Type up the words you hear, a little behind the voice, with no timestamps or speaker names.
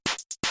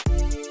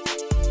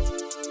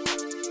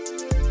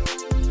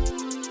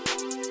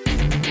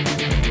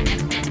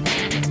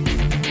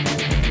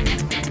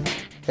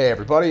Hey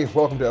everybody,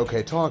 welcome to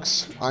OK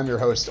Talks. I'm your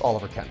host,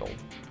 Oliver Kendall.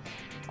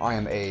 I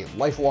am a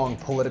lifelong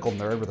political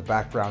nerd with a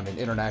background in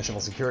international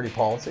security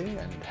policy,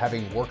 and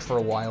having worked for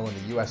a while in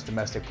the US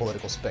domestic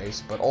political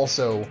space, but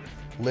also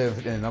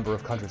lived in a number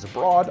of countries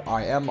abroad,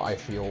 I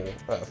feel,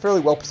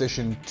 fairly well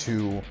positioned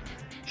to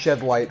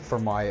shed light for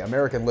my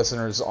American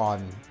listeners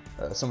on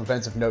some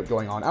events of note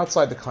going on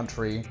outside the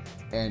country,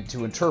 and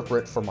to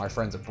interpret for my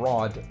friends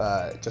abroad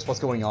just what's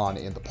going on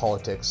in the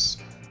politics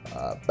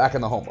back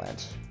in the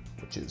homeland,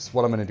 which is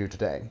what I'm going to do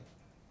today.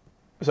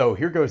 So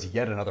here goes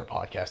yet another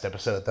podcast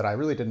episode that I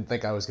really didn't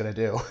think I was going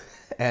to do.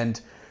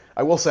 And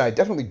I will say I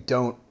definitely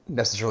don't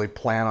necessarily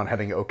plan on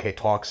having OK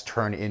Talks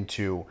turn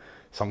into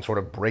some sort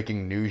of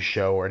breaking news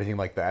show or anything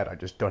like that. I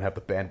just don't have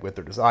the bandwidth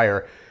or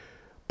desire.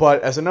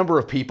 But as a number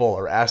of people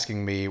are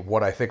asking me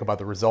what I think about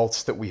the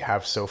results that we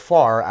have so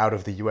far out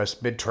of the US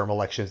midterm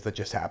elections that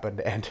just happened,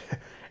 and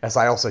as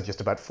I also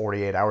just about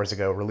 48 hours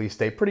ago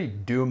released a pretty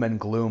doom and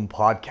gloom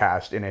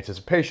podcast in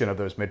anticipation of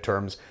those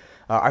midterms,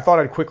 I thought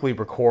I'd quickly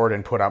record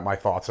and put out my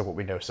thoughts on what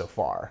we know so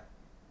far.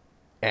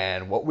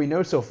 And what we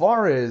know so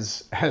far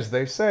is, as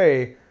they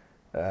say,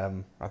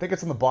 I think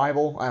it's in the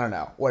Bible, I don't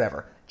know,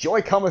 whatever.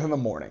 Joy cometh in the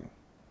morning.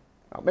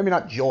 Well, maybe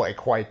not joy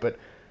quite, but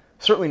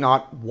certainly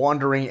not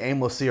wandering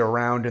aimlessly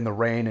around in the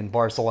rain in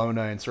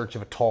Barcelona in search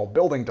of a tall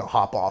building to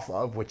hop off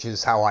of, which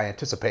is how I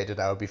anticipated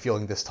I would be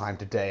feeling this time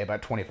today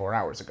about 24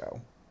 hours ago.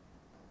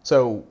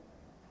 So,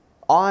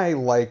 I,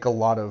 like a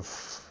lot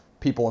of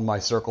people in my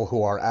circle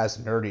who are as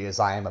nerdy as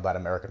I am about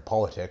American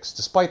politics,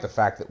 despite the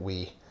fact that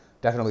we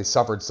definitely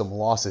suffered some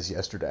losses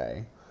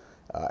yesterday,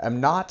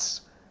 am not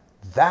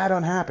that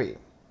unhappy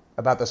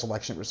about this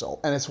election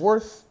result. And it's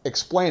worth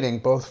explaining,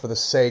 both for the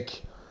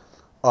sake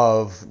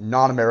of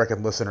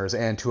non-American listeners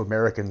and to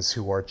Americans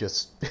who are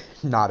just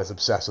not as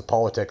obsessed with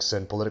politics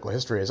and political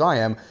history as I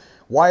am,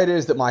 why it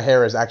is that my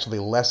hair is actually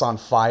less on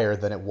fire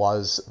than it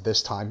was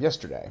this time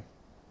yesterday.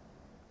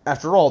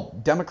 After all,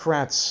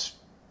 Democrats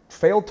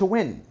failed to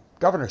win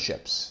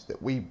governorships that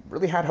we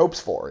really had hopes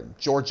for in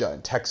Georgia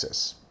and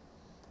Texas.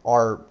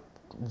 Our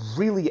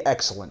really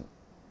excellent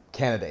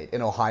candidate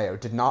in Ohio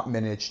did not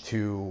manage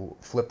to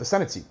flip the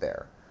Senate seat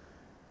there.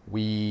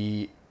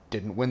 We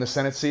didn't win the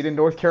Senate seat in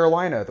North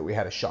Carolina that we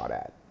had a shot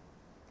at.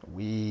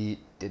 We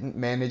didn't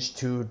manage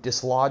to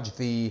dislodge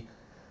the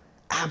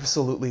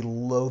absolutely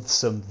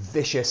loathsome,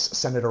 vicious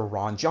Senator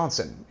Ron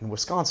Johnson in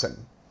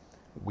Wisconsin.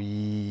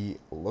 We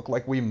look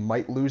like we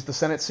might lose the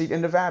Senate seat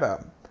in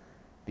Nevada.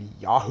 The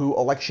Yahoo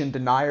election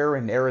denier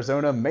in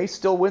Arizona may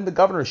still win the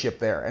governorship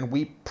there, and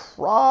we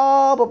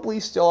probably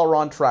still are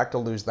on track to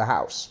lose the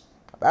House.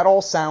 That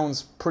all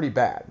sounds pretty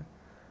bad.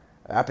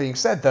 That being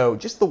said, though,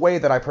 just the way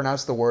that I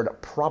pronounced the word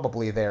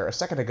probably there a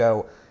second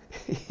ago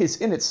is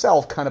in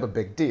itself kind of a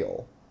big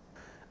deal.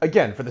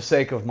 Again, for the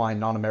sake of my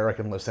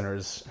non-American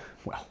listeners,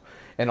 well,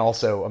 and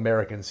also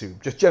Americans who,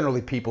 just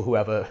generally people who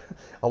have a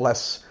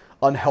less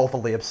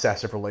unhealthily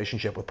obsessive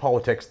relationship with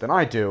politics than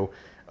I do,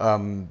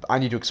 I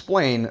need to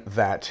explain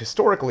that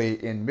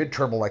historically in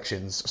midterm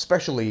elections,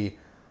 especially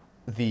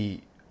the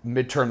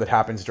midterm that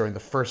happens during the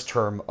first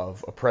term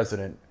of a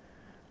president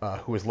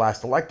who was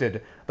last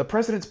elected, the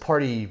president's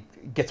party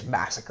gets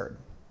massacred.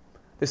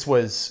 This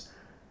was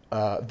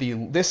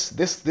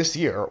this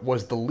year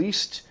was the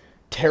least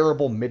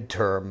terrible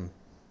midterm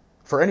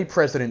for any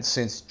president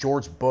since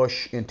George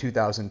Bush in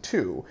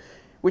 2002,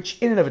 which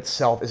in and of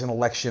itself is an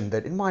election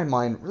that, in my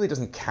mind, really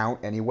doesn't count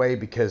anyway,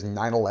 because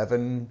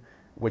 9/11,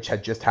 which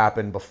had just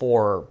happened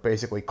before,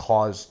 basically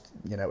caused,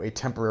 a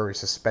temporary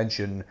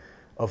suspension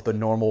of the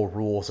normal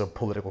rules of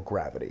political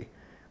gravity.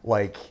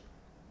 Like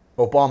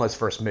Obama's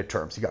first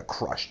midterms, he got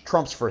crushed.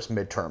 Trump's first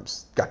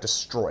midterms got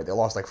destroyed. They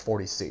lost like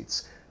 40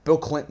 seats. Bill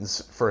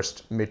Clinton's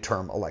first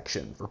midterm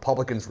election,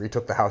 Republicans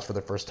retook the House for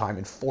the first time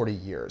in 40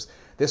 years.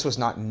 This was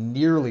not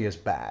nearly as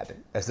bad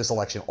as this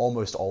election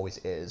almost always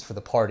is for the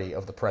party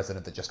of the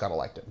president that just got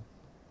elected.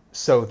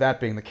 So that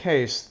being the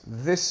case,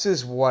 this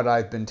is what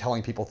I've been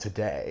telling people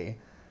today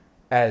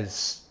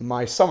as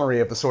my summary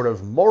of the sort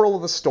of moral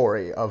of the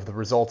story of the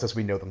results as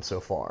we know them so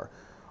far.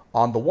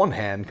 On the one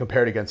hand,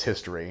 compared against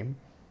history,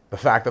 the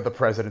fact that the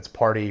president's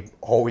party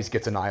always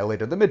gets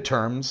annihilated in the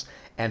midterms,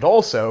 and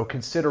also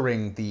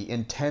considering the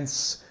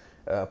intense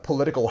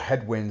political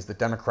headwinds that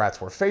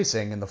Democrats were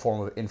facing in the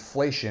form of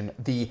inflation,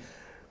 the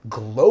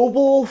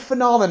global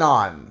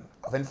phenomenon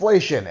of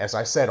inflation, as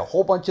I said a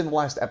whole bunch in the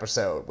last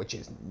episode, which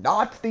is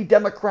not the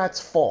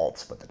Democrats'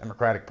 fault, but the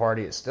Democratic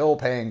Party is still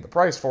paying the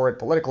price for it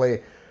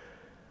politically.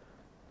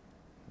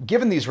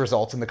 Given these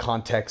results in the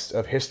context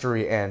of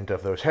history and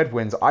of those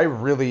headwinds, I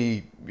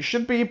really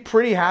should be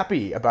pretty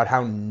happy about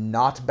how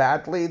not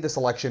badly this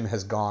election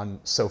has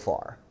gone so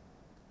far.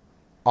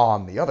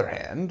 On the other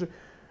hand,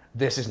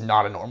 this is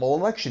not a normal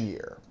election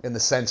year, in the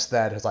sense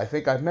that, as I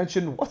think I've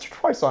mentioned once or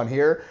twice on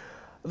here,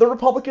 the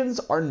Republicans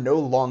are no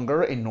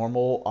longer a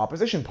normal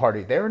opposition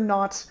party. They're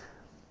not,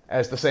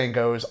 as the saying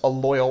goes, a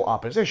loyal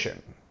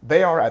opposition.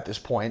 They are, at this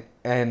point,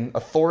 an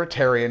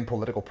authoritarian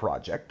political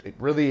project. It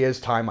really is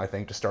time, I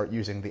think, to start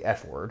using the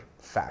F word,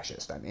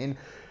 fascist, I mean.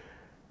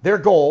 Their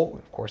goal,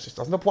 of course, this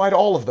doesn't apply to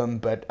all of them,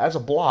 but as a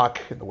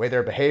bloc, the way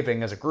they're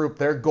behaving as a group,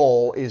 their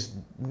goal is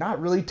not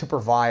really to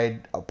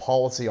provide a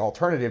policy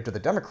alternative to the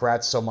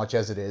Democrats so much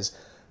as it is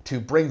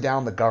to bring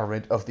down the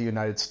government of the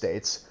United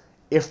States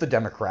if the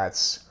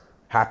Democrats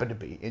happen to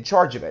be in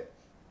charge of it,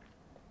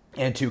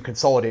 and to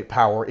consolidate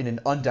power in an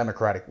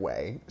undemocratic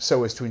way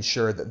so as to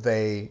ensure that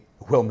they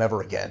will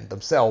never again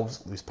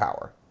themselves lose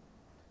power.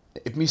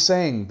 If me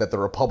saying that the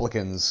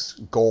Republicans'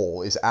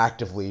 goal is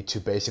actively to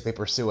basically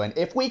pursue an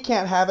if we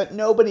can't have it,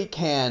 nobody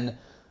can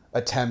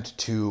attempt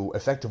to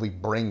effectively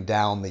bring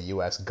down the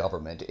U.S.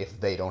 government if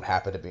they don't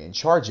happen to be in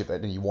charge of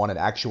it, and you want an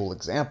actual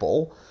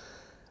example,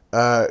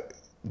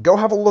 go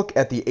have a look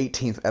at the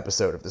 18th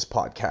episode of this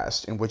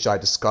podcast, in which I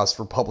discuss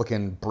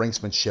Republican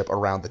brinksmanship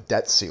around the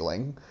debt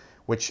ceiling,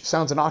 which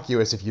sounds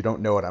innocuous if you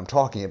don't know what I'm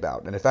talking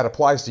about. And if that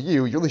applies to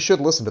you, you really should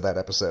listen to that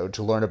episode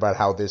to learn about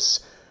how this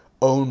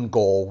own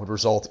goal would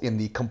result in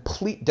the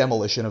complete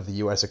demolition of the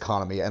U.S.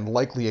 economy and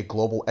likely a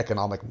global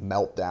economic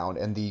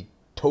meltdown and the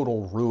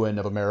total ruin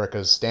of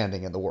America's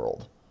standing in the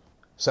world.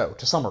 So,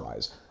 to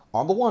summarize,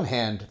 on the one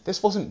hand,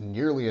 this wasn't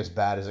nearly as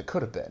bad as it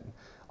could have been.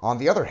 On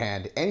the other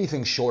hand,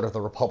 anything short of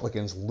the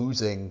Republicans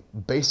losing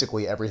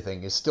basically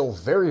everything is still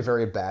very,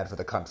 very bad for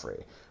the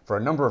country, for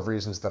a number of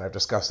reasons that I've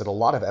discussed in a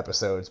lot of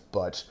episodes,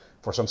 but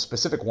for some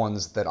specific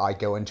ones that I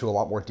go into a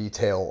lot more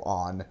detail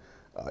on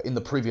in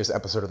the previous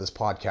episode of this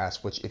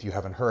podcast, which, if you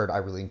haven't heard, I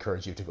really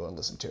encourage you to go and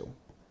listen to.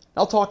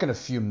 I'll talk in a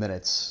few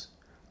minutes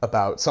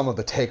about some of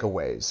the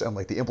takeaways and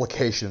the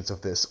implications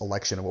of this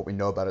election and what we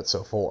know about it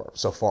so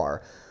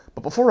far.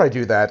 But before I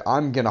do that,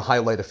 I'm going to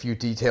highlight a few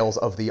details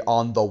of the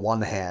on the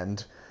one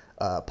hand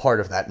part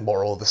of that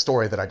moral of the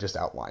story that I just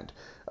outlined.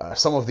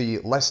 Some of the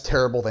less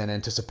terrible than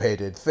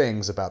anticipated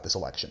things about this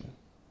election.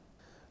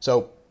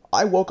 So,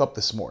 I woke up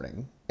this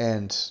morning,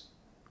 and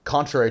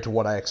contrary to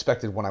what I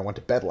expected when I went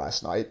to bed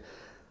last night,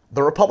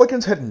 the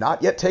Republicans had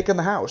not yet taken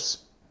the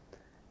House.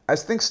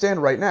 As things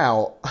stand right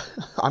now,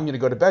 I'm going to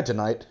go to bed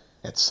tonight,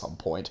 at some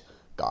point.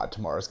 God,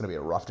 tomorrow's going to be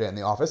a rough day in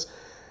the office.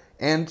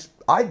 And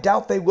I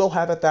doubt they will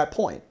have at that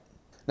point.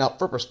 Now,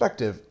 for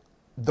perspective,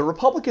 the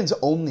Republicans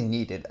only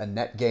needed a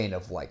net gain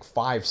of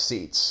 5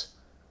 seats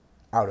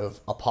out of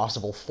a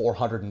possible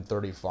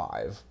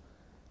 435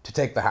 to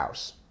take the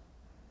House.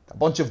 A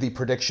bunch of the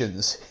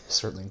predictions,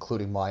 certainly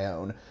including my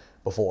own,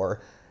 before,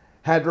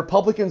 had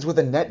Republicans with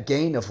a net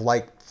gain of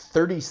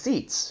 30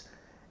 seats,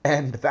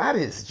 and that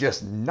is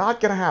just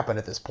not going to happen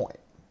at this point.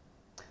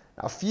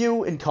 Now,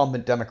 few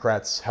incumbent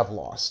Democrats have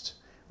lost,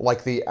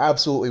 like the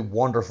absolutely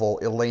wonderful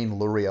Elaine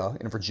Luria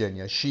in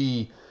Virginia.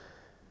 She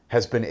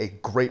has been a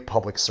great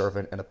public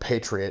servant and a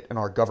patriot, and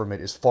our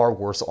government is far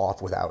worse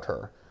off without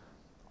her.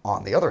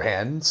 On the other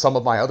hand, some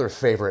of my other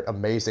favorite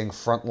amazing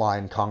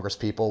frontline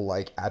congresspeople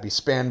like Abby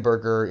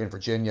Spanberger in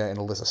Virginia and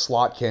Alyssa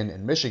Slotkin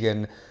in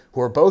Michigan,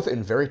 who are both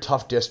in very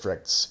tough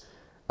districts,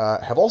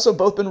 have also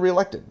both been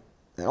reelected.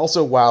 And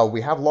also, while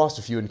we have lost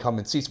a few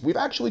incumbent seats, we've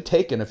actually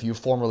taken a few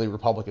formerly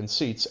Republican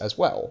seats as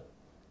well.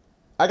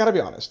 I gotta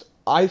be honest,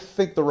 I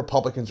think the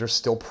Republicans are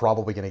still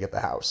probably going to get the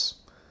House.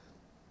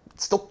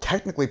 It's still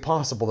technically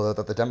possible, though,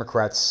 that the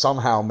Democrats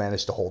somehow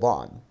manage to hold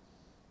on.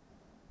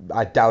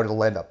 I doubt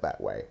it'll end up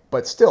that way.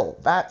 But still,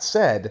 that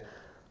said,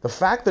 the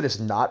fact that it's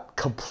not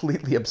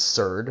completely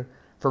absurd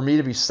for me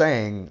to be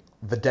saying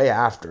the day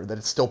after that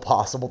it's still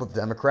possible that the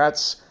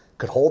Democrats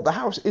could hold the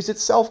House is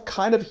itself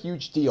kind of a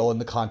huge deal in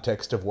the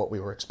context of what we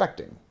were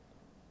expecting.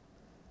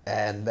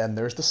 And then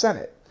there's the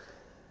Senate.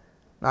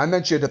 Now, I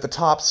mentioned at the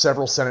top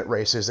several Senate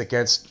races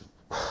against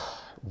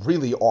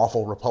really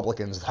awful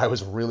Republicans that I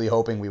was really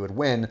hoping we would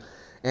win.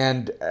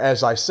 And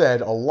as I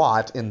said a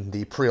lot in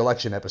the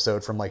pre-election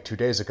episode from 2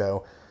 days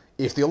ago,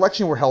 if the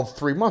election were held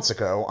 3 months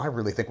ago, I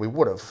really think we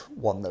would have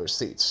won those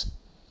seats.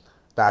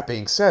 That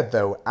being said,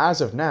 though,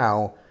 as of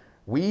now,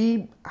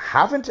 we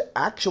haven't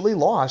actually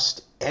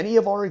lost any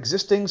of our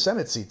existing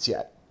Senate seats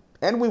yet.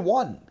 And we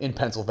won in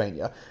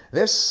Pennsylvania.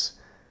 This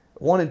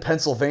one in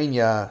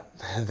Pennsylvania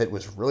that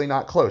was really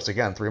not close,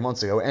 again, 3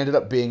 months ago, ended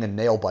up being a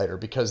nail-biter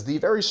because the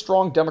very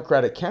strong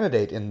Democratic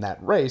candidate in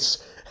that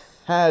race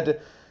had,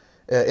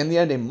 in the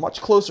end, a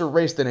much closer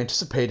race than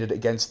anticipated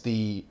against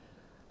the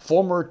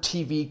former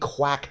TV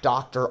quack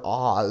Dr.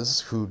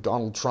 Oz, who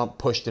Donald Trump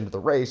pushed into the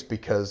race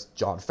because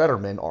John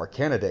Fetterman, our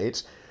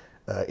candidate,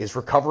 is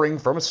recovering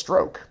from a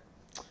stroke.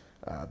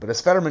 But as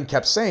Fetterman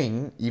kept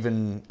saying,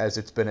 even as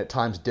it's been at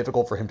times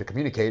difficult for him to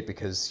communicate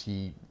because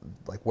he,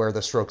 where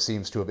the stroke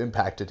seems to have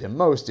impacted him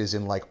most is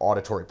in,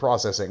 auditory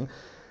processing.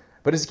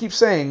 But as he keeps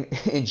saying,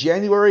 in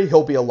January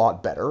he'll be a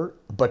lot better,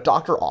 but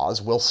Dr.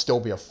 Oz will still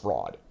be a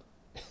fraud.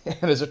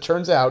 And as it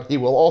turns out, he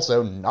will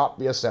also not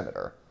be a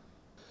senator.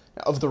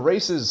 Of the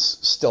races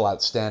still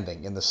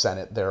outstanding in the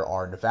Senate, there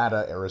are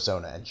Nevada,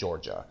 Arizona, and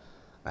Georgia.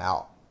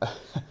 Now,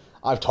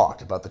 I've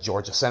talked about the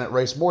Georgia Senate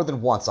race more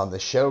than once on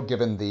this show,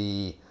 given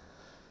the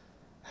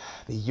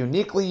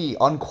uniquely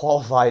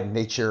unqualified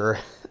nature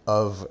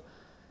of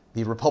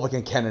the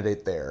Republican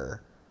candidate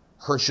there,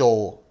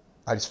 Herschel,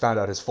 I just found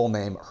out his full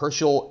name,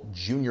 Herschel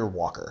Jr.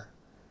 Walker.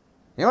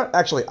 You know what?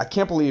 Actually, I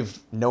can't believe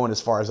no one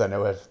as far as I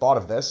know have thought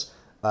of this.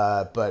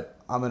 But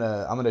I'm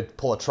gonna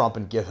pull a Trump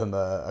and give him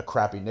a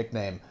crappy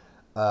nickname.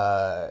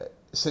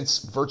 Since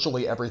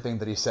virtually everything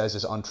that he says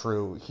is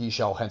untrue, he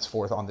shall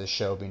henceforth on this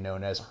show be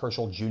known as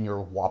Herschel Jr.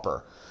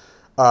 Whopper.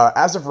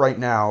 As of right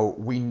now,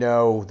 we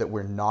know that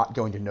we're not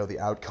going to know the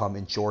outcome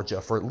in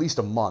Georgia for at least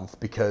a month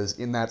because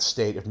in that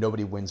state, if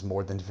nobody wins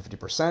more than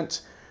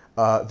 50%,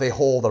 they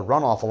hold a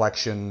runoff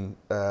election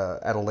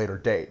at a later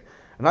date.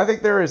 And I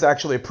think there is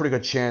actually a pretty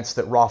good chance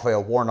that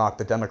Raphael Warnock,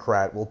 the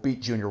Democrat, will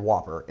beat Junior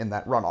Whopper in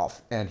that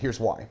runoff, and here's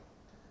why.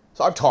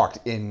 So I've talked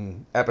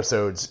in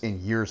episodes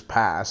in years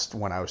past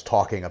when I was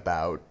talking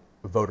about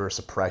voter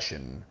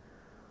suppression,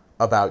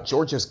 about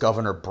Georgia's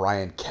Governor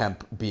Brian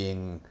Kemp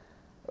being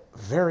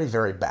very,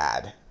 very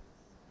bad.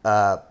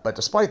 But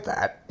despite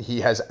that,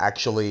 he has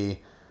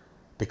actually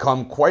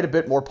become quite a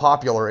bit more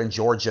popular in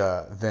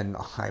Georgia than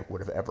I would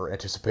have ever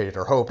anticipated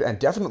or hoped, and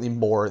definitely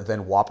more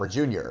than Whopper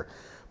Jr.,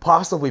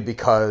 possibly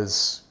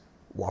because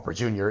Whopper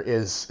Jr.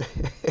 is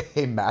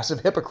a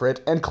massive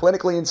hypocrite and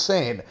clinically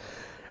insane.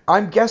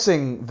 I'm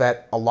guessing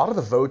that a lot of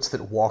the votes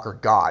that Walker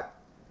got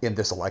in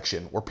this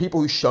election were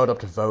people who showed up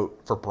to vote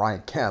for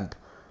Brian Kemp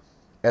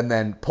and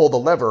then pulled the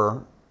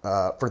lever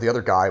for the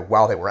other guy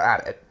while they were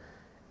at it.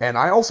 And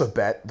I also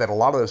bet that a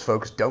lot of those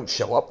folks don't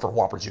show up for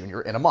Whopper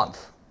Jr. in a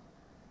month.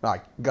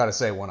 I gotta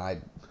say, when I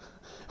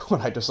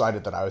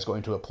decided that I was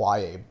going to apply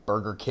a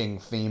Burger King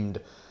themed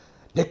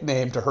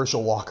nickname to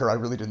Herschel Walker, I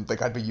really didn't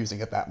think I'd be using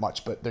it that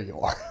much, but there you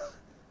are.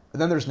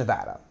 And then there's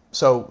Nevada.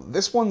 So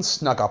this one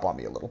snuck up on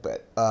me a little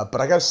bit, but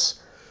I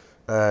guess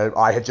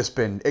I had just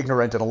been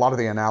ignorant, and a lot of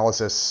the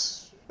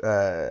analysis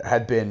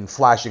had been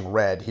flashing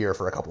red here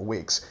for a couple of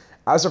weeks.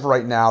 As of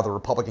right now, the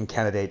Republican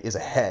candidate is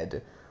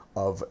ahead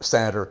of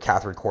Senator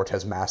Catherine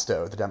Cortez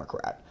Masto, the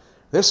Democrat.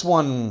 This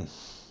one,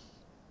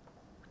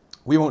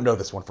 we won't know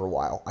this one for a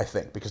while, I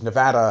think, because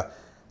Nevada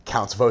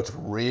counts votes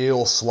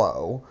real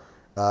slow,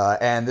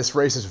 and this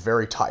race is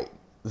very tight.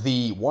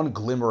 The one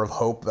glimmer of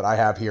hope that I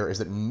have here is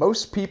that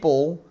most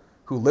people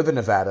who live in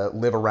Nevada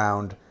live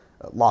around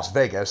Las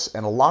Vegas,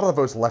 and a lot of the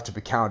votes left to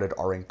be counted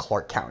are in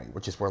Clark County,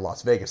 which is where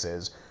Las Vegas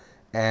is,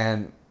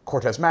 and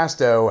Cortez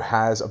Masto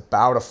has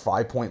about a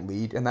 5-point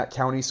lead in that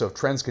county, so if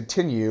trends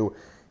continue,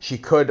 she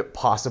could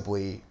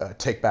possibly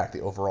take back the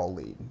overall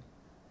lead.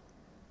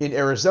 In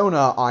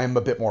Arizona, I'm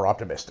a bit more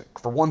optimistic.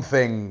 For one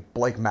thing,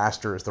 Blake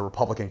Masters, the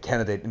Republican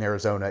candidate in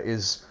Arizona,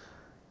 is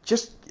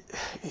just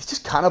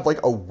kind of like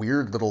a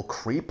weird little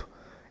creep,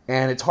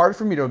 and it's hard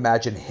for me to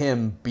imagine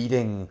him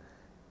beating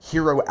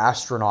hero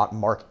astronaut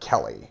Mark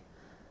Kelly.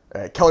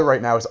 Kelly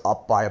right now is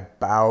up by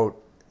about,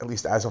 at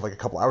least as of like a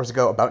couple hours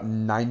ago, about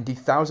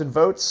 90,000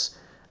 votes.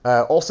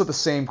 Also, the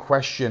same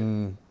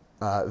question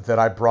that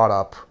I brought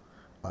up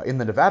in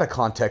the Nevada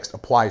context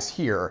applies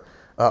here,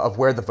 of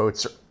where the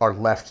votes are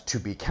left to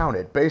be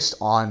counted. Based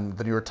on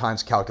the New York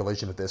Times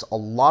calculation of this, a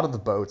lot of the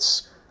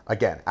votes,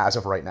 again, as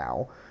of right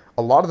now,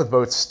 a lot of the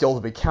votes still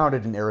to be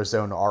counted in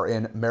Arizona are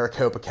in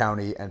Maricopa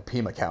County and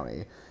Pima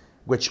County,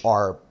 which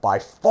are by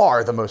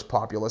far the most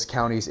populous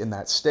counties in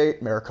that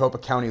state. Maricopa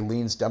County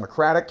leans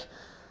Democratic.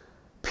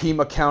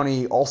 Pima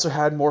County also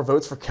had more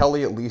votes for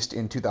Kelly, at least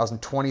in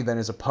 2020, than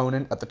his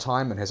opponent at the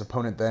time, and his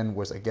opponent then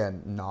was,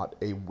 again, not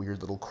a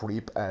weird little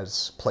creep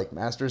as Blake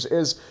Masters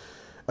is.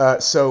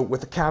 So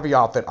with the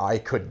caveat that I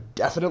could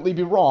definitely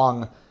be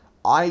wrong,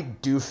 I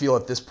do feel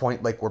at this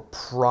point like we're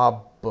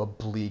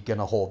probably going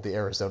to hold the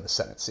Arizona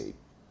Senate seat.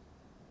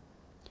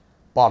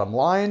 Bottom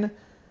line,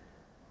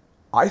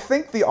 I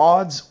think the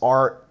odds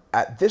are,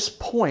 at this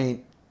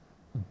point,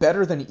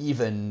 better than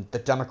even the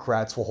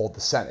Democrats will hold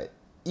the Senate,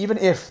 even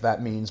if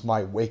that means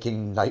my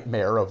waking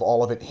nightmare of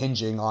all of it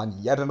hinging on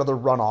yet another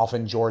runoff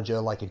in Georgia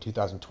like in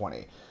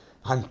 2020.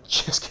 I'm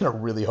just going to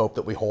really hope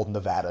that we hold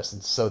Nevada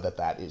so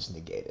that is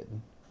negated.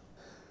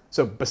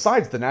 So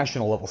besides the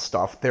national level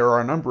stuff, there are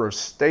a number of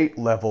state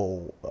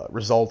level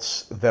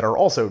results that are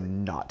also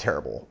not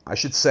terrible. I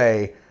should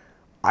say,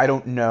 I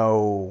don't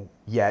know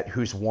yet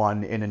who's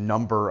won in a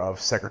number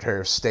of Secretary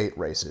of State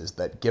races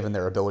that, given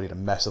their ability to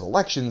mess with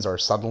elections, are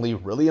suddenly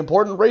really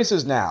important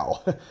races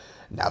now.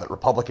 Now that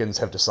Republicans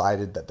have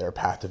decided that their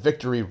path to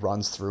victory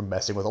runs through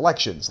messing with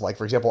elections. Like,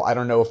 for example, I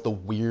don't know if the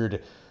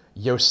weird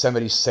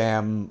Yosemite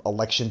Sam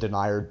election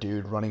denier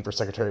dude running for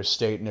Secretary of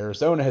State in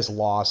Arizona has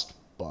lost,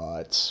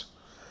 but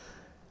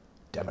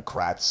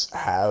Democrats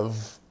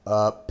have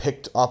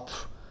picked up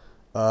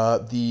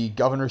the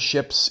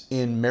governorships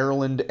in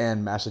Maryland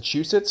and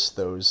Massachusetts,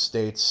 those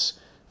states'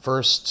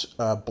 first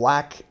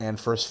black and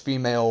first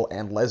female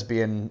and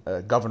lesbian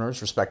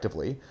governors,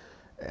 respectively.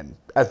 And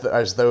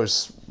as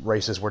those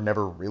races were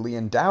never really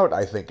in doubt,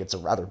 I think it's a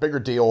rather bigger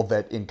deal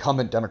that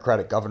incumbent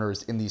Democratic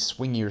governors in these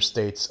swingier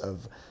states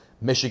of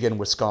Michigan,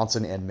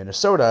 Wisconsin, and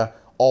Minnesota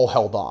all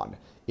held on.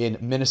 In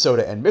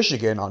Minnesota and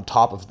Michigan, on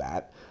top of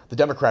that, the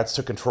Democrats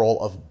took control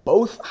of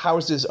both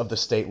houses of the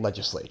state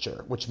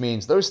legislature, which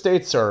means those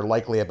states are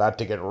likely about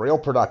to get real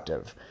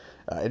productive.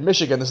 In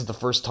Michigan, this is the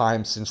first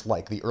time since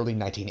like the early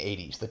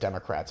 1980s the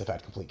Democrats have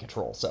had complete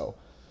control, so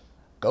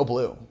go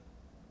blue.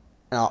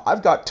 Now,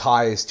 I've got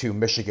ties to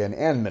Michigan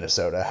and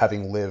Minnesota,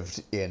 having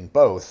lived in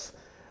both.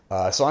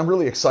 So I'm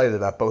really excited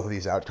about both of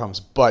these outcomes,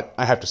 but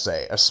I have to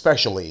say,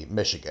 especially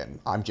Michigan,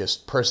 I'm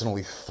just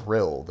personally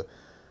thrilled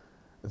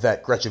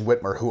that Gretchen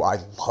Whitmer, who I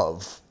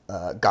love,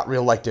 got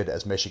reelected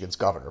as Michigan's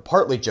governor,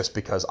 partly just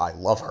because I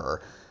love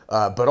her,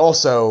 but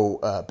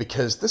also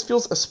because this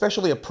feels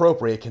especially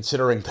appropriate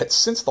considering that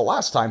since the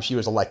last time she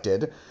was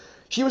elected,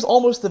 she was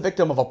almost the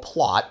victim of a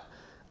plot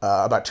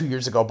about 2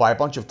 years ago by a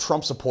bunch of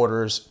Trump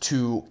supporters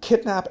to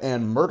kidnap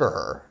and murder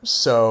her.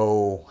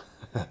 So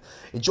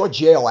enjoy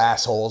jail,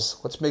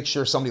 assholes. Let's make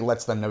sure somebody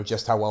lets them know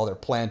just how well their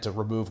plan to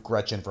remove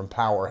Gretchen from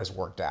power has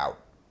worked out.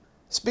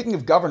 Speaking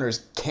of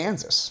governors,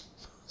 Kansas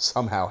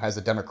somehow has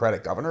a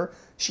Democratic governor.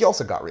 She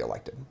also got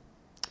reelected.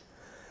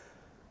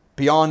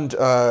 Beyond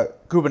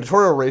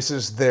gubernatorial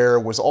races, there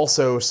was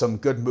also some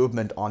good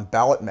movement on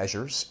ballot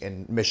measures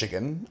in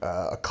Michigan.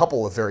 A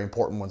couple of very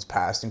important ones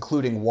passed,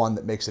 including one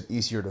that makes it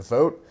easier to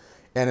vote,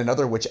 and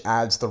another which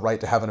adds the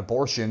right to have an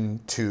abortion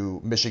to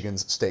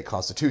Michigan's state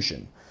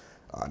constitution.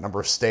 A number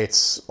of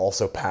states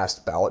also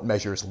passed ballot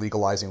measures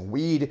legalizing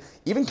weed.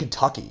 Even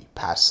Kentucky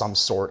passed some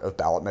sort of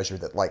ballot measure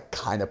that,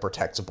 kind of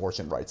protects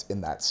abortion rights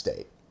in that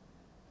state.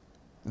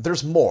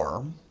 There's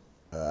more,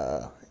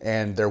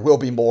 and there will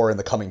be more in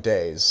the coming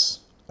days.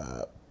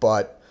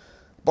 But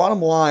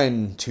bottom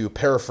line, to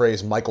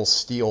paraphrase Michael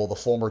Steele, the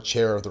former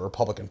chair of the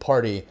Republican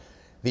Party,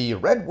 the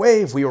red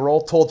wave we were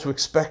all told to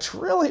expect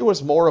really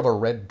was more of a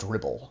red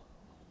dribble.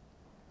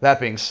 That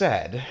being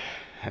said,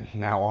 and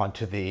now on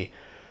to the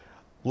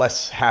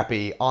less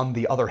happy, on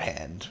the other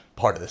hand,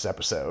 part of this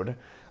episode,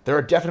 there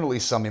are definitely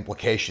some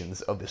implications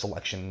of this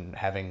election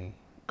having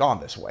gone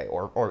this way,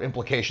 or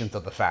implications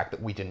of the fact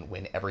that we didn't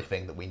win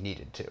everything that we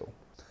needed to.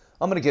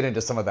 I'm going to get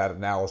into some of that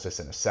analysis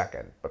in a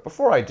second, but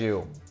before I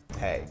do,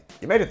 hey,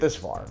 you made it this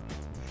far.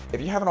 If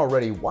you haven't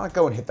already, why not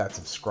go and hit that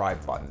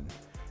subscribe button,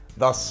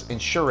 thus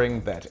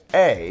ensuring that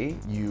A,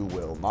 you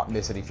will not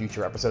miss any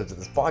future episodes of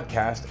this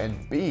podcast,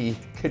 and B,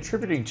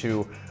 contributing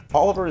to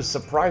Oliver's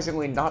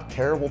surprisingly not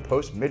terrible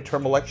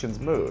post-midterm elections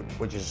mood,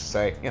 which is to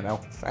say,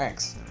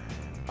 thanks.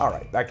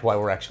 Alright, back to why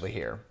we're actually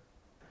here.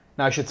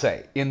 Now, I should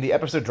say, in the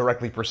episode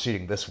directly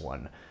preceding this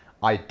one,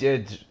 I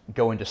did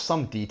go into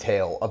some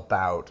detail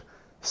about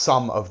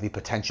some of the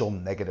potential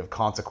negative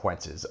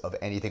consequences of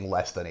anything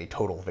less than a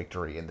total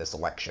victory in this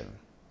election.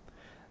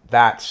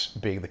 That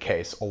being the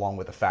case, along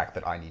with the fact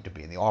that I need to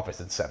be in the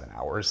office in 7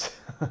 hours,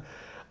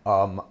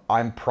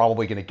 I'm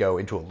probably going to go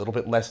into a little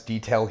bit less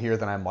detail here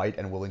than I might,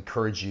 and will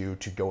encourage you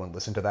to go and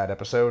listen to that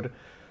episode.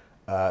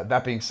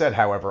 That being said,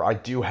 however, I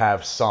do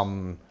have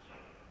some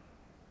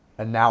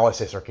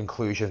analysis or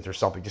conclusions or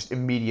something, just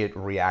immediate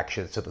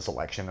reactions to this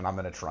election, and I'm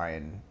going to try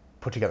and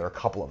put together a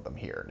couple of them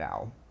here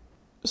now.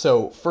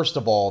 So, first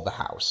of all, the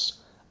House.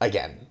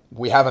 Again,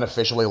 we haven't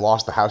officially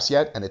lost the House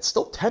yet, and it's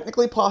still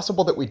technically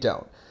possible that we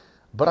don't,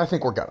 but I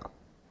think we're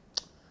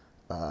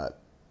gonna.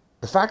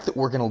 The fact that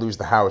we're gonna lose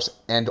the House,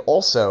 and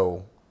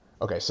also,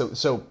 okay,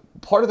 so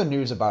part of the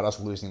news about us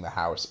losing the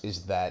House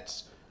is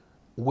that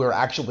we're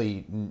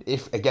actually,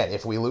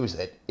 if we lose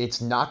it,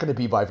 it's not going to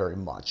be by very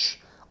much.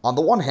 On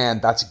the one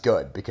hand, that's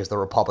good, because the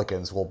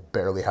Republicans will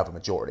barely have a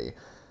majority.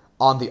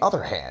 On the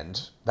other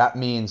hand, that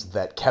means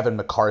that Kevin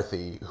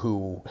McCarthy,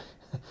 who,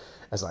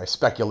 as I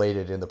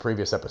speculated in the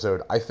previous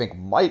episode, I think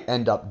might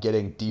end up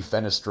getting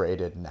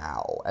defenestrated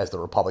now as the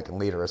Republican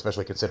leader,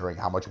 especially considering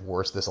how much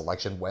worse this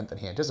election went than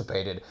he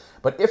anticipated.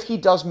 But if he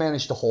does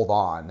manage to hold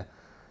on,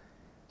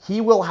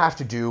 he will have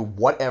to do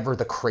whatever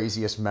the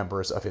craziest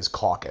members of his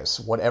caucus,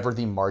 whatever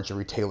the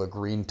Marjorie Taylor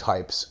Greene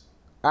types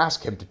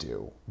ask him to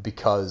do,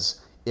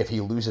 because if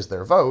he loses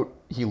their vote,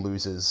 he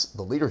loses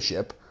the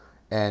leadership,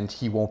 and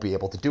he won't be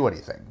able to do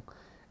anything.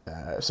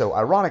 So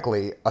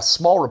ironically, a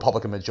small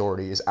Republican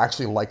majority is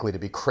actually likely to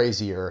be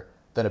crazier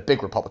than a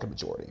big Republican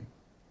majority.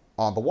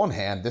 On the one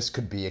hand, this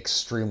could be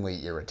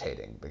extremely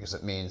irritating, because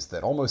it means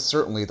that almost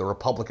certainly the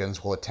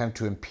Republicans will attempt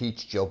to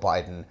impeach Joe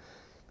Biden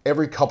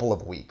every couple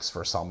of weeks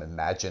for some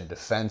imagined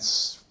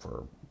offense,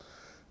 for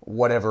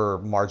whatever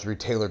Marjorie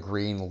Taylor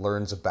Greene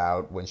learns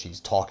about when she's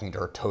talking to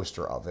her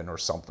toaster oven or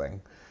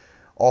something.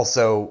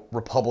 Also,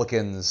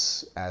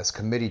 Republicans as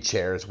committee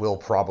chairs will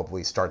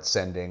probably start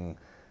sending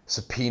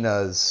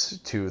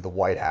subpoenas to the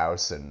White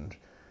House and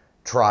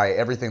try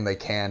everything they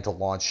can to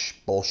launch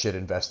bullshit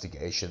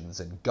investigations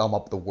and gum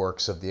up the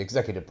works of the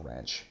executive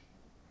branch.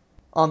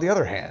 On the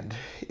other hand,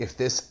 if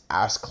this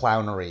ass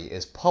clownery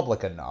is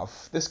public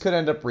enough, this could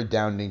end up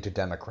redounding to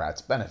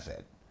Democrats'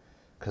 benefit.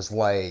 Because,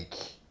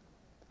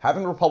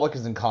 having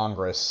Republicans in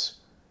Congress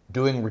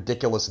doing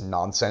ridiculous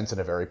nonsense in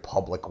a very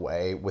public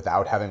way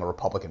without having a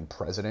Republican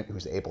president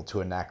who's able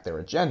to enact their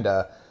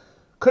agenda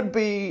could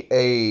be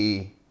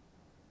a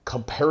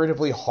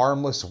comparatively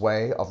harmless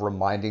way of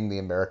reminding the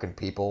American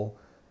people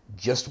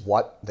just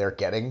what they're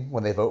getting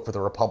when they vote for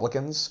the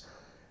Republicans,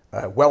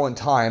 well in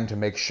time to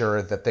make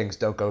sure that things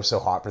don't go so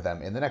hot for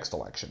them in the next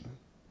election.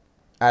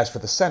 As for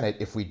the Senate,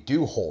 if we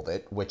do hold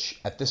it,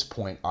 which at this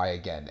point I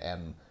again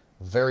am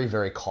very,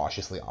 very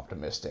cautiously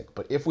optimistic,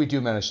 but if we do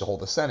manage to hold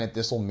the Senate,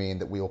 this will mean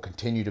that we will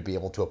continue to be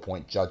able to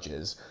appoint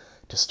judges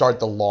to start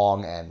the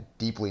long and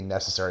deeply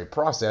necessary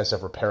process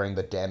of repairing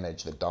the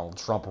damage that Donald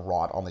Trump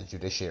wrought on the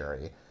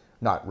judiciary.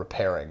 Not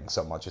repairing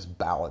so much as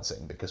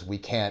balancing, because we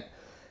can't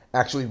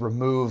actually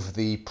remove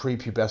the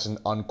prepubescent,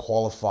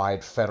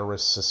 unqualified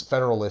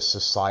Federalist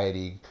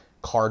Society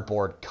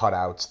cardboard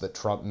cutouts that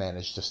Trump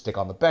managed to stick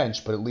on the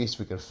bench, but at least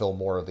we can fill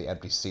more of the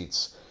empty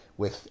seats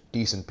with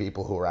decent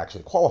people who are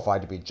actually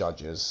qualified to be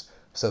judges,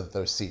 so that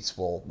those seats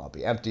will not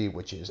be empty,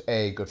 which is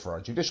A, good for our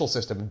judicial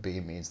system, and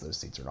B, means those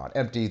seats are not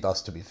empty,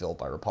 thus to be filled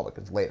by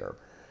Republicans later.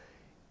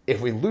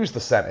 If we lose the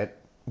Senate,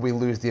 we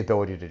lose the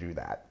ability to do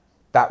that.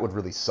 That would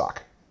really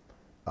suck.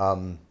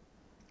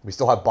 We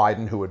still have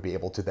Biden, who would be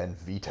able to then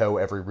veto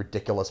every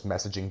ridiculous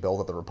messaging bill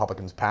that the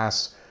Republicans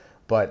pass.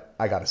 But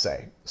I gotta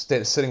say,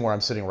 sitting where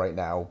I'm sitting right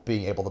now,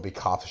 being able to be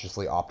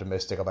cautiously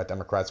optimistic about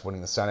Democrats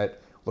winning the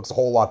Senate looks a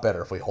whole lot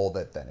better if we hold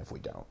it than if we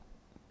don't.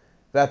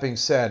 That being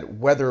said,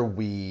 whether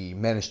we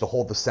manage to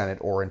hold the Senate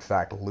or in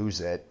fact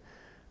lose it,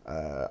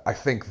 I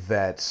think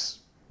that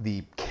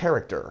the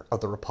character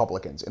of the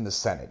Republicans in the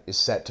Senate is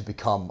set to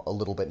become a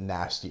little bit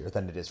nastier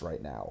than it is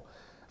right now.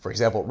 For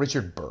example,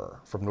 Richard Burr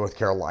from North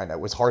Carolina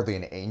was hardly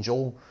an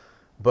angel,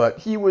 but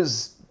he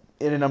was,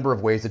 in a number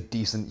of ways, a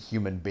decent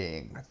human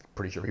being. I'm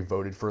pretty sure he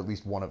voted for at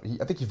least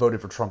I think he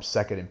voted for Trump's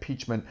second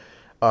impeachment.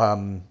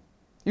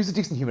 He was a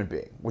decent human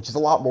being, which is a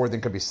lot more than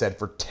could be said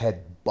for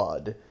Ted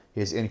Budd,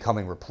 his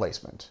incoming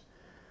replacement.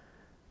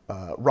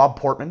 Rob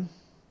Portman,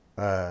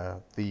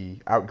 the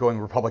outgoing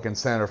Republican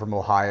senator from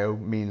Ohio,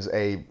 means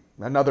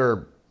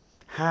another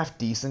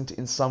half-decent,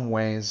 in some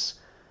ways,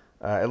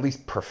 at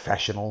least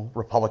professional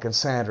Republican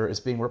senator is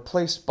being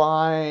replaced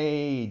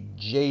by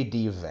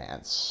J.D.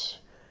 Vance,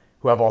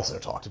 who I've also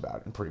talked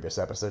about in previous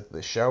episodes of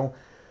this show.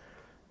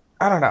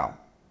 I don't know.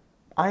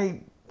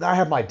 I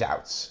have my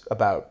doubts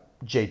about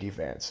J.D.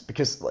 Vance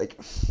because,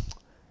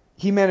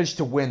 he managed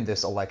to win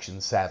this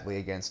election, sadly,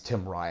 against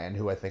Tim Ryan,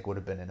 who I think would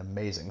have been an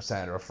amazing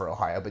senator for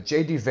Ohio. But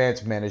J.D.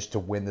 Vance managed to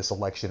win this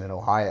election in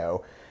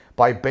Ohio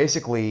by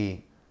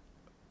basically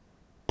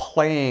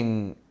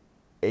playing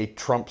a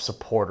Trump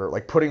supporter,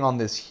 putting on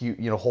this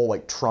whole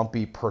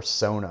Trumpy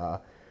persona,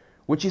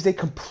 which is a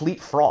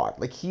complete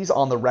fraud. He's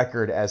on the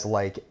record as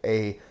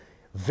a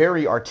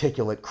very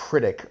articulate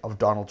critic of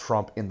Donald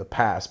Trump in the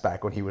past,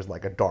 back when he was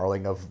a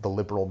darling of the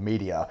liberal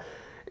media,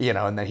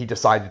 and then he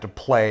decided to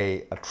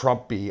play a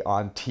Trumpy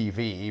on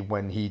TV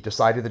when he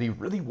decided that he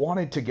really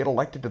wanted to get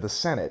elected to the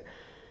Senate.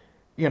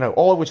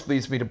 All of which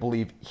leads me to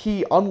believe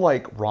he,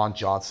 unlike Ron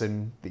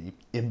Johnson, the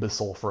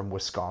imbecile from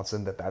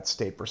Wisconsin that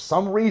state for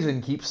some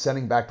reason keeps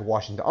sending back to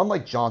Washington,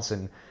 unlike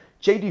Johnson,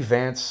 J.D.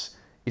 Vance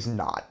is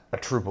not a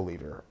true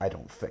believer, I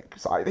don't think.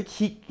 So I think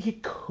he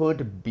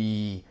could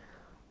be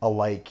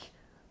a,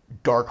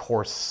 dark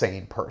horse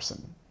sane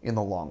person in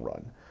the long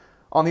run.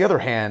 On the other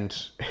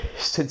hand,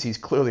 since he's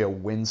clearly a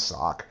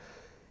windsock,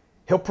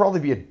 he'll probably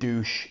be a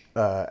douche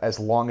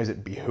as long as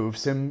it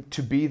behooves him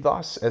to be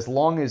thus, as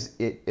long as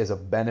it is a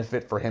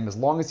benefit for him, as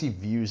long as he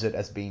views it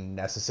as being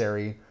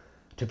necessary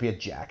to be a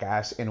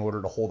jackass in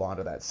order to hold on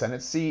to that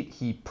Senate seat,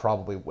 he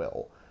probably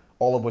will.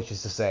 All of which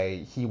is to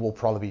say, he will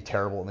probably be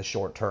terrible in the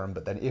short term,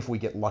 but then if we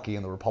get lucky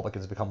and the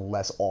Republicans become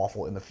less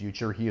awful in the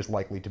future, he is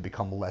likely to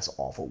become less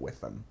awful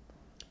with them.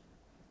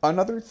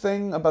 Another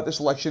thing about this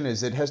election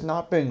is it has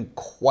not been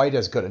quite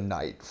as good a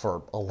night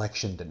for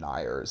election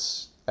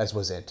deniers as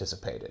was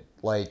anticipated.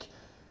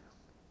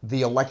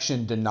 The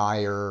election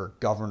denier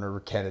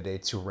governor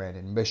candidates who ran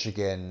in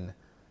Michigan,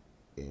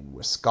 in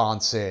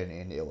Wisconsin,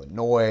 in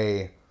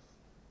Illinois.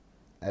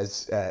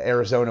 As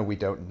Arizona, we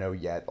don't know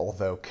yet,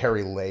 although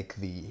Kari Lake,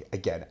 the,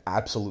 again,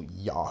 absolute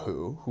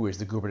yahoo, who is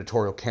the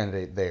gubernatorial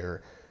candidate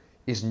there,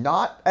 is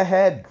not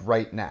ahead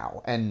right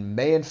now, and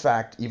may, in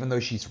fact, even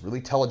though she's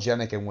really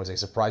telegenic and was a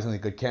surprisingly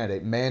good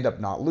candidate, may end up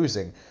not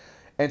losing.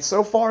 And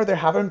so far, there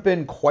haven't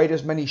been quite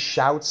as many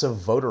shouts of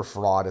voter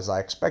fraud as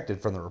I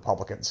expected from the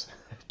Republicans.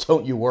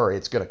 Don't you worry,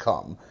 it's going to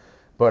come.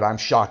 But I'm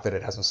shocked that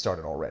it hasn't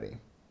started already.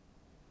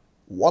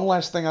 One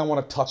last thing I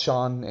want to touch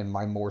on in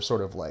my more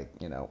sort of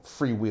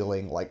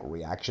freewheeling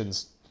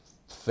reactions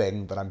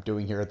thing that I'm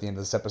doing here at the end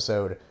of this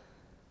episode.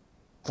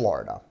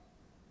 Florida.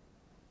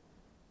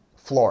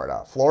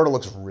 Florida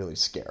looks really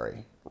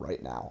scary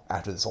right now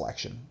after this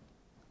election.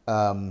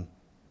 Last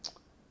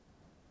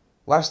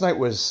night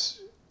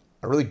was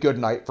a really good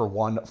night for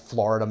one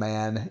Florida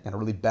man and a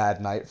really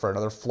bad night for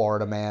another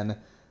Florida man.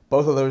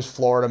 Both of those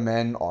Florida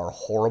men are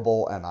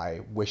horrible, and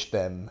I wish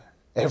them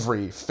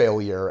every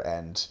failure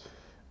and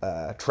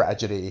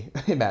tragedy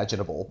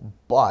imaginable.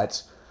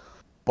 But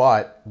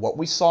what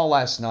we saw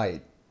last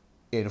night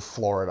in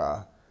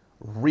Florida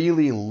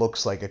really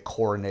looks like a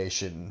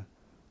coronation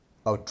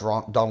of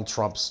Donald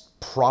Trump's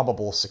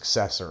probable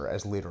successor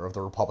as leader of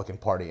the Republican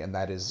Party, and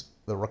that is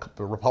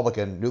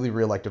the newly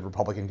reelected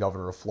Republican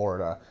governor of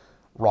Florida,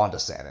 Ron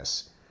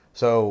DeSantis.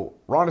 So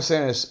Ron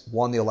DeSantis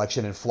won the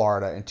election in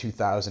Florida in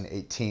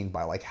 2018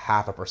 by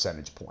half a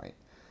percentage point.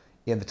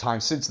 In the time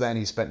since then,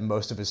 he spent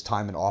most of his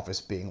time in office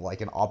being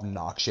an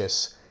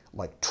obnoxious,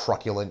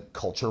 truculent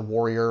culture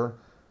warrior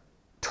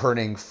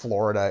turning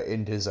Florida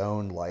into his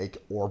own, like,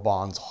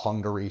 Orban's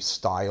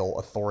Hungary-style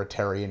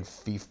authoritarian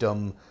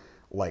fiefdom,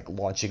 like,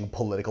 launching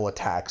political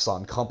attacks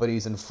on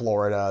companies in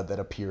Florida that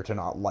appear to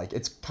not like.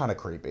 It's kind of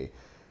creepy.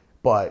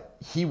 But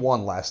he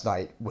won last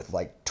night with,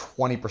 like,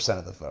 20%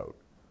 of the vote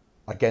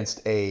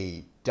against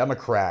a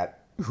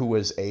Democrat who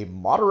was a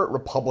moderate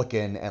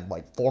Republican and,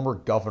 like, former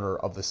governor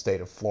of the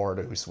state of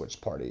Florida who switched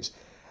parties.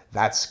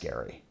 That's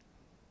scary.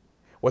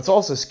 What's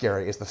also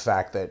scary is the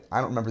fact that, I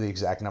don't remember the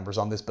exact numbers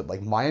on this, but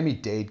like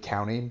Miami-Dade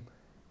County,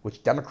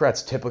 which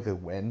Democrats typically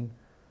win,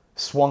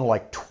 swung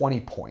like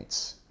 20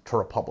 points to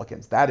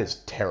Republicans. That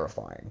is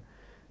terrifying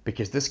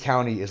because this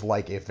county is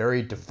like a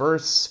very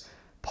diverse,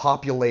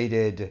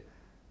 populated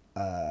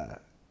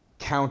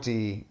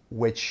county,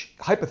 which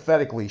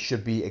hypothetically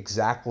should be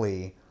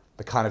exactly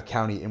the kind of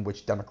county in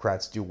which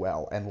Democrats do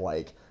well, and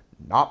like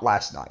not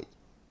last night.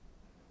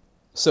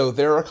 So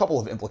there are a couple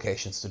of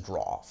implications to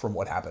draw from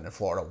what happened in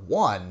Florida.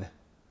 One,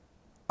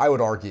 I would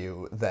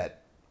argue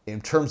that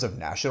in terms of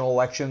national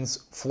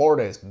elections,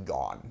 Florida is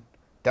gone.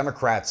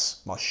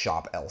 Democrats must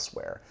shop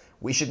elsewhere.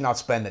 We should not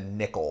spend a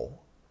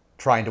nickel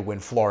trying to win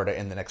Florida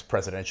in the next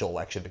presidential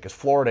election because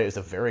Florida is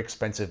a very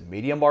expensive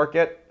media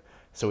market,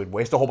 so we'd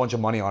waste a whole bunch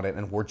of money on it,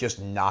 and we're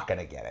just not going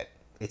to get it.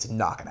 It's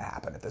not going to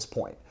happen at this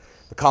point.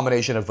 The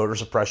combination of voter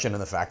suppression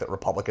and the fact that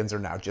Republicans are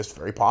now just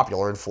very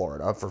popular in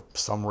Florida for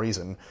some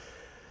reason,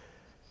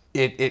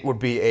 it would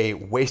be a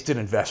wasted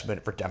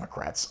investment for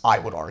Democrats, I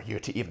would argue,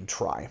 to even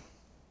try.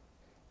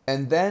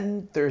 And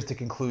then there's the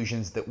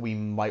conclusions that we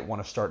might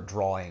want to start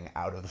drawing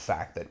out of the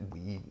fact that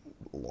we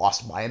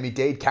lost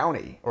Miami-Dade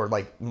County, or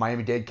like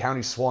Miami-Dade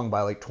County swung by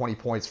like 20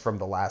 points from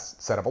the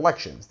last set of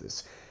elections,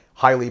 this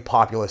highly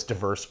populous,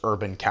 diverse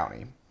urban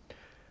county.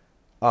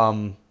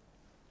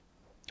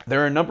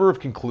 There are a number of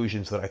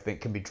conclusions that I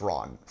think can be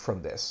drawn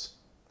from this.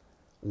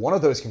 One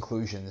of those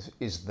conclusions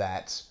is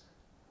that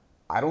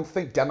I don't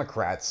think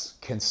Democrats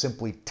can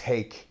simply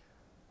take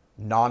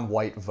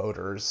non-white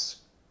voters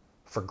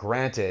for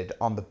granted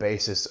on the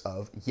basis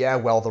of, yeah,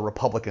 well, the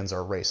Republicans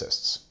are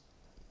racists.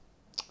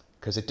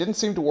 Because it didn't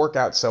seem to work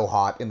out so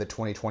hot in the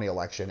 2020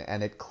 election,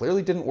 and it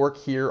clearly didn't work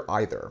here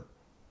either.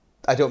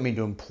 I don't mean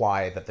to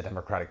imply that the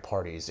Democratic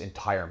Party's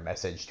entire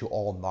message to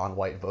all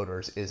non-white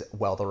voters is,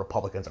 well, the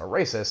Republicans are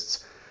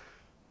racists,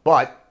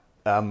 but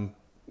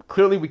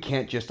clearly we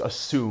can't just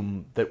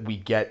assume that we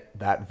get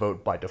that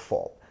vote by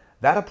default.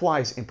 That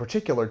applies in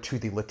particular to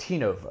the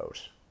Latino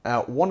vote.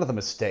 Now, one of the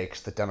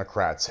mistakes that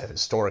Democrats have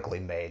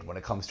historically made when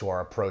it comes to our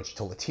approach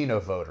to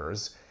Latino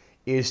voters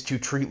is to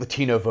treat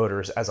Latino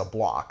voters as a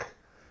block,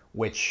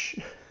 which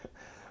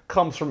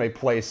comes from a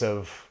place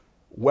of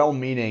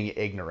well-meaning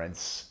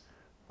ignorance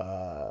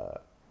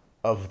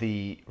of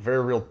the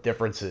very real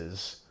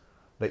differences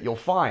that you'll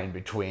find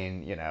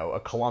between, you know, a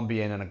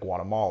Colombian and a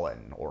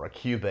Guatemalan, or a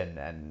Cuban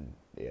and,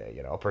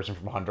 you know, a person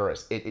from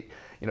Honduras. You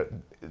know,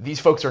 these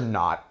folks are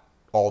not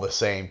all the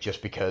same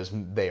just because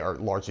they are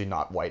largely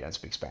not white and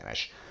speak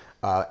Spanish.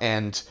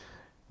 And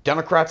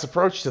Democrats'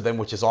 approach to them,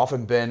 which has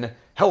often been,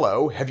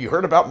 hello, have you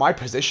heard about my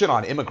position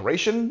on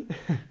immigration?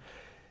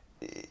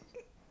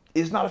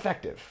 is not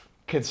effective,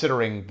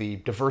 considering the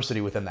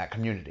diversity within that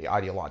community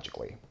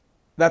ideologically.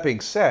 That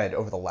being said,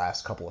 over the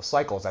last couple of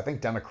cycles, I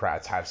think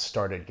Democrats have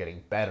started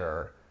getting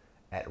better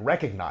at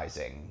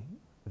recognizing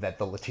that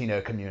the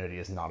Latino community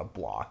is not a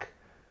block.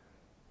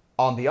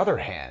 On the other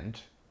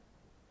hand,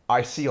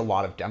 I see a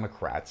lot of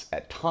Democrats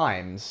at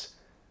times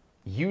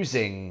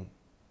using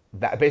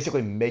that,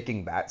 basically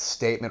making that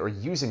statement or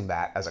using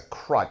that as a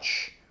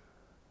crutch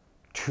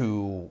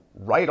to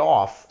write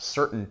off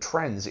certain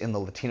trends in the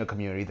Latino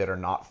community that are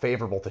not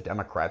favorable to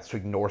Democrats, to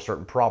ignore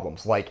certain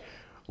problems, like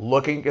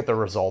looking at the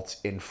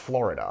results in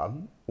Florida,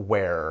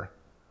 where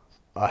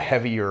a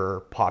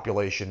heavier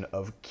population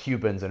of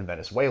Cubans and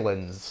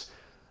Venezuelans,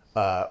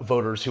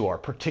 voters who are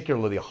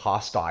particularly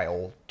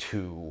hostile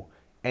to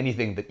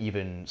anything that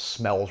even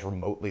smells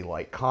remotely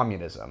like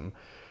communism.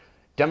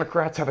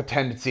 Democrats have a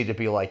tendency to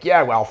be like,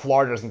 yeah, well,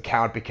 Florida doesn't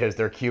count because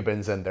they're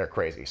Cubans and they're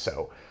crazy.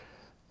 So,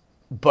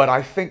 but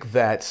I think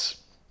that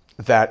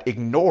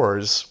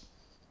ignores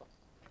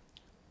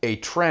a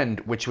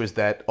trend, which was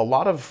that a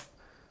lot of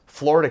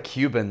Florida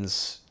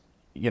Cubans,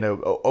 you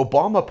know,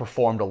 Obama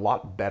performed a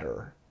lot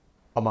better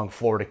among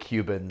Florida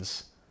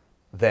Cubans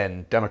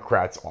than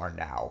Democrats are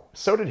now.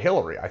 So did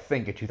Hillary, I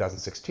think, in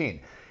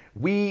 2016.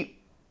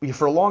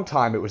 For a long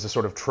time, it was a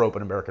sort of trope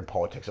in American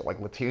politics that,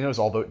 like, Latinos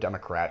all vote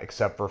Democrat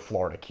except for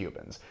Florida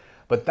Cubans.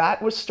 But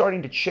that was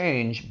starting to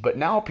change, but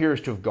now appears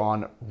to have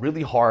gone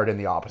really hard in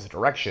the opposite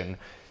direction,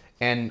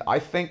 and I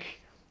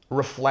think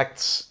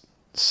reflects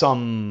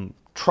some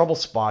trouble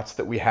spots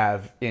that we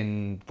have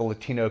in the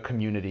Latino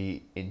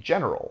community in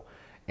general.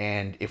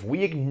 And if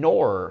we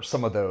ignore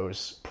some of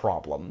those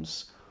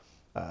problems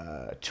in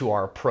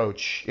our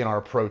approach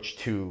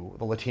to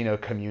the Latino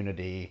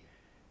community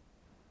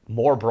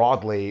more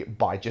broadly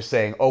by just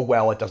saying, oh,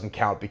 well, it doesn't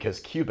count because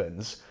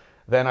Cubans,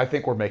 then I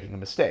think we're making a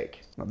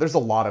mistake. Now, there's a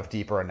lot of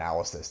deeper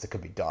analysis that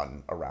could be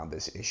done around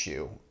this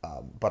issue,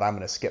 but I'm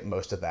going to skip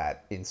most of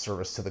that in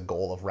service to the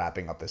goal of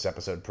wrapping up this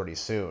episode pretty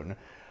soon.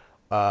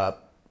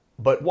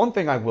 But one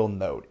thing I will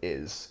note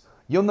is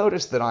you'll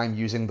notice that I'm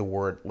using the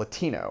word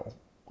Latino.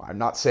 I'm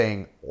not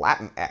saying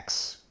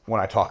Latinx when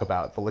I talk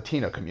about the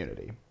Latino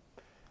community.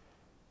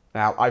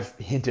 Now, I've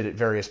hinted at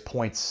various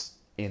points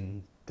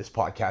in this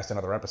podcast and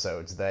other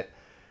episodes that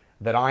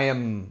I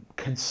am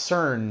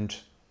concerned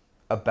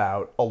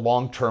about a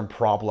long-term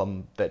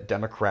problem that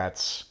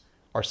Democrats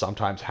are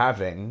sometimes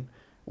having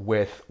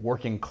with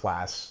working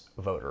class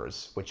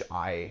voters, which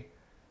I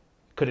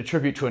could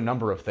attribute to a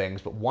number of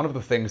things, but one of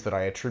the things that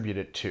I attribute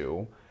it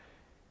to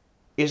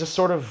is a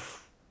sort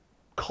of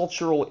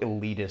cultural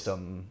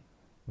elitism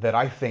that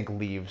I think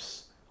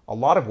leaves a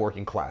lot of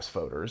working class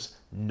voters,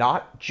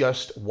 not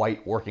just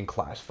white working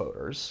class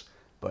voters,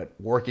 but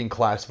working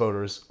class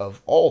voters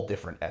of all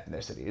different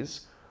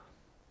ethnicities,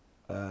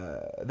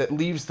 that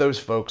leaves those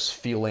folks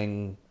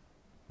feeling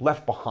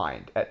left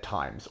behind at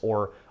times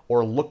or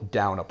looked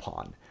down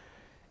upon.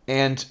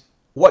 And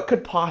what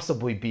could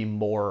possibly be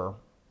more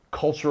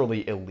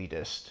culturally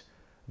elitist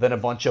than a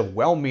bunch of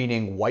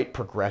well-meaning white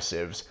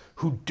progressives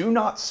who do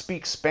not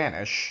speak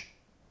Spanish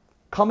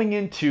coming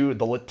into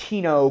the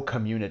Latino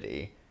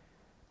community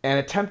and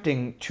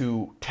attempting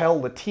to tell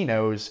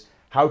Latinos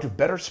how to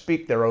better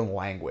speak their own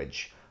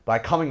language by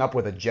coming up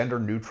with a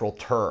gender-neutral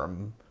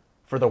term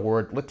for the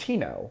word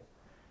Latino.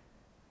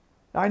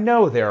 I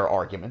know there are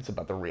arguments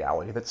about the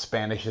reality that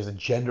Spanish is a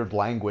gendered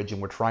language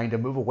and we're trying to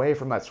move away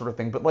from that sort of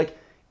thing, but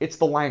it's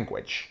the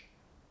language.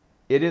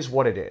 It is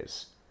what it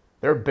is.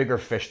 There are bigger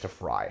fish to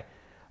fry.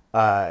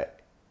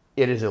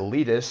 It is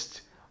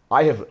elitist.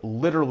 I live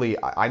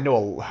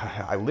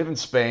in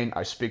Spain,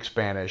 I speak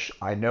Spanish,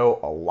 I know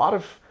a lot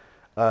of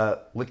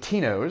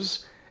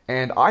Latinos,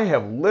 and I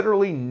have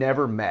literally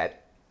never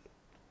met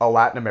a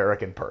Latin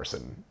American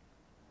person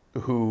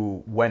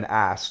who, when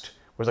asked,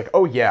 was like,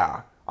 oh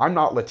yeah, I'm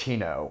not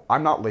Latino,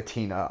 I'm not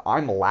Latina,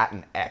 I'm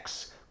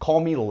Latinx.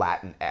 Call me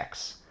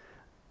Latinx.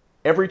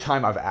 Every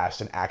time I've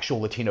asked an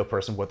actual Latino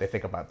person what they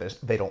think about this,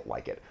 they don't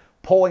like it.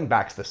 Polling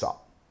backs this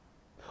up.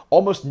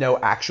 Almost no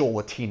actual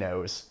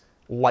Latinos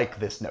like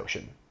this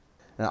notion.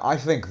 Now, I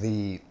think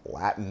the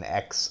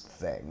Latinx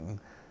thing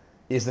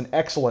is an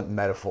excellent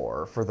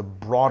metaphor for the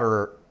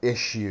broader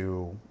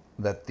issue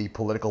that the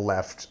political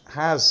left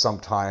has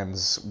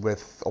sometimes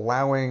with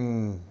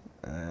allowing,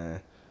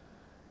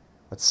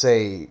 let's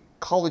say,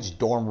 college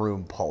dorm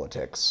room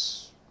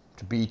politics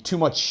to be too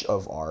much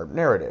of our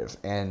narrative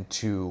and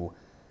to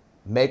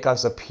make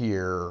us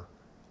appear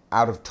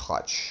out of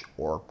touch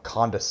or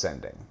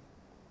condescending.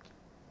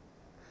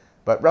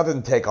 But rather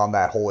than take on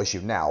that whole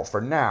issue now,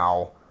 for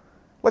now,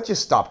 let's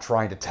just stop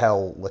trying to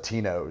tell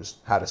Latinos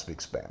how to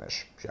speak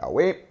Spanish, shall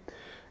we?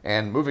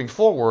 And moving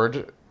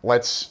forward,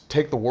 let's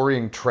take the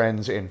worrying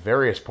trends in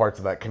various parts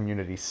of that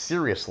community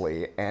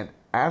seriously and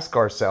ask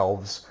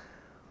ourselves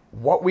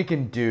what we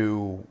can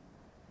do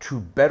to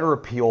better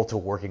appeal to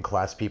working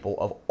class people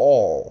of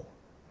all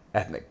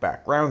ethnic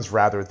backgrounds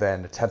rather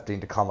than attempting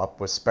to come up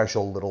with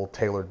special little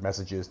tailored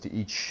messages to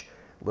each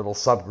little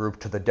subgroup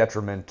to the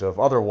detriment of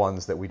other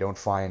ones that we don't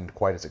find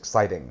quite as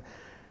exciting.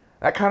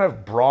 That kind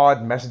of broad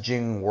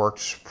messaging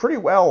worked pretty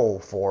well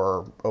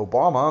for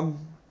Obama.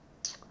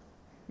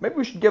 Maybe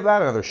we should give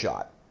that another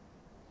shot.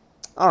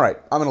 Alright,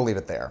 I'm going to leave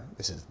it there.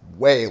 This is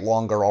way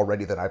longer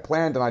already than I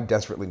planned, and I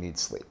desperately need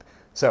sleep.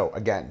 So,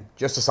 again,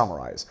 just to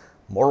summarize,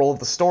 moral of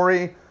the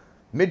story,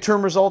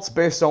 midterm results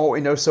based on what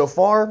we know so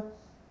far,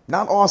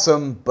 not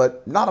awesome,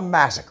 but not a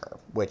massacre,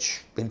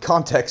 which, in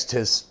context,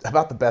 is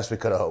about the best we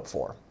could have hoped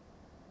for.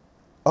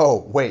 Oh,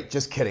 wait,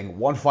 just kidding.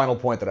 One final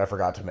point that I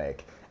forgot to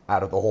make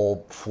out of the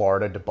whole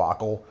Florida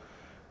debacle.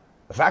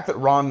 The fact that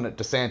Ron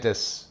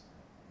DeSantis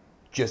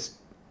just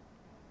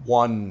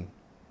won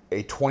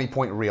a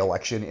 20-point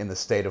re-election in the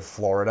state of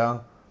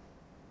Florida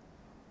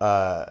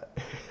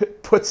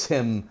puts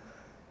him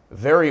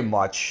very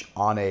much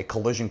on a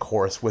collision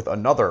course with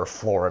another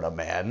Florida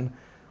man,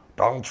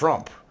 Donald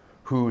Trump,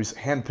 whose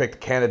handpicked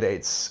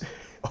candidates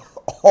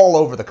all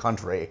over the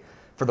country,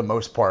 for the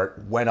most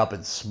part, went up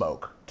in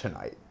smoke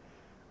tonight,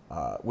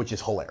 which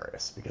is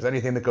hilarious, because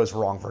anything that goes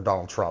wrong for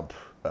Donald Trump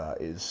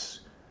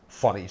is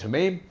funny to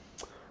me.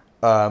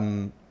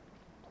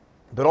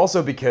 But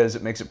also because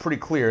it makes it pretty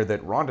clear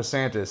that Ron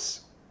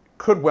DeSantis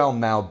could well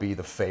now be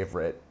the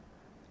favorite,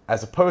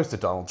 as opposed to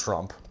Donald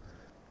Trump,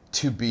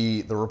 to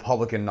be the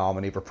Republican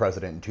nominee for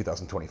president in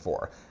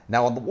 2024.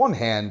 Now, on the one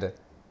hand,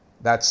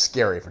 that's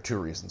scary for two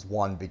reasons.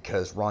 One,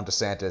 because Ron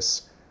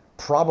DeSantis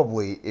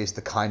probably is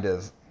the kind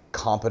of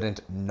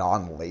competent,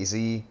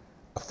 non-lazy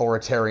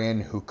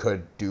authoritarian who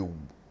could do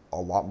a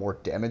lot more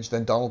damage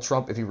than Donald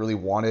Trump if he really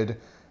wanted.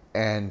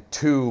 And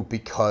two,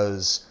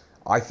 because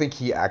I think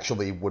he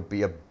actually would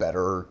be a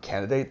better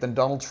candidate than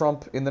Donald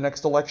Trump in the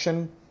next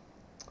election.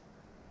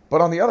 But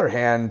on the other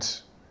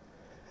hand,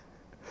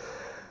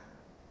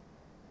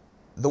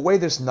 the way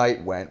this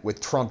night went,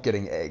 with Trump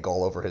getting egg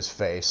all over his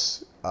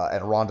face,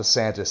 and Ron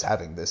DeSantis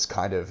having this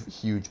kind of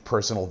huge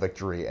personal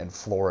victory in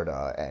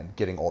Florida and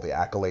getting all the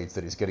accolades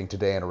that he's getting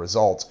today in a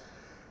result,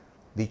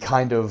 the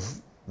kind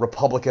of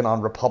Republican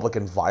on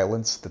Republican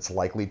violence that's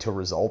likely to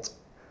result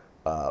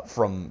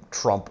from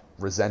Trump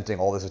resenting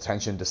all this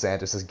attention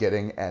DeSantis is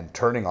getting and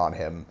turning on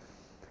him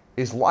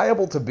is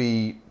liable to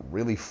be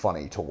really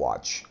funny to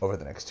watch over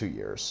the next 2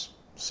 years.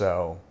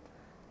 So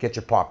get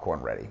your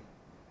popcorn ready.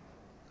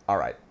 All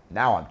right,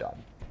 now I'm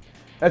done.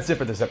 That's it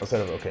for this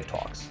episode of OK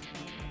Talks.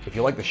 If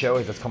you like the show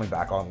as it's coming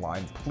back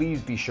online,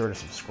 please be sure to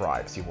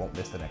subscribe so you won't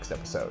miss the next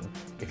episode.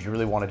 If you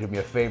really want to do me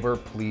a favor,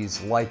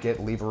 please like it,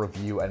 leave a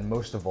review, and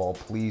most of all,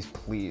 please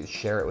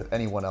share it with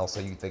anyone else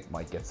that you think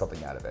might get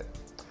something out of it.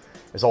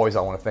 As always,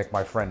 I want to thank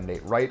my friend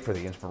Nate Wright for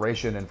the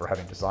inspiration and for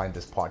having designed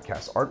this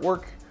podcast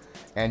artwork,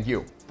 and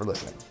you for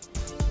listening.